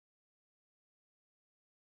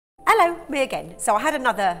Hello, me again. So I had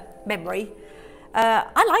another memory.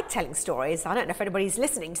 I like telling stories. I don't know if anybody's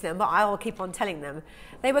listening to them, but I'll keep on telling them.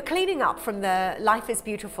 They were cleaning up from the Life is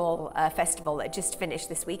Beautiful festival that just finished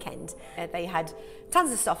this weekend. They had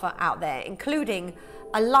tons of stuff out there, including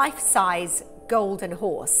a life-size golden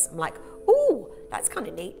horse. I'm like, ooh, that's kind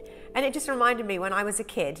of neat. And it just reminded me when I was a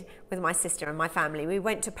kid with my sister and my family, we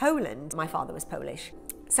went to Poland. My father was Polish.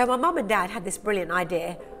 So my mum and dad had this brilliant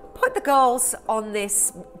idea. Put the girls on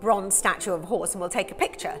this bronze statue of a horse and we'll take a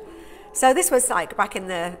picture. So this was like back in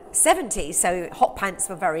the 70s, so hot pants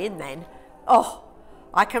were very in then. Oh,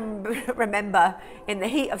 I can remember in the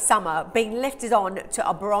heat of summer being lifted on to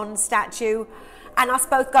a bronze statue and us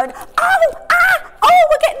both going,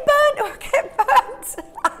 we're getting burnt.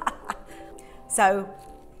 So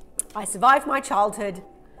I survived my childhood.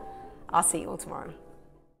 I'll see you all tomorrow.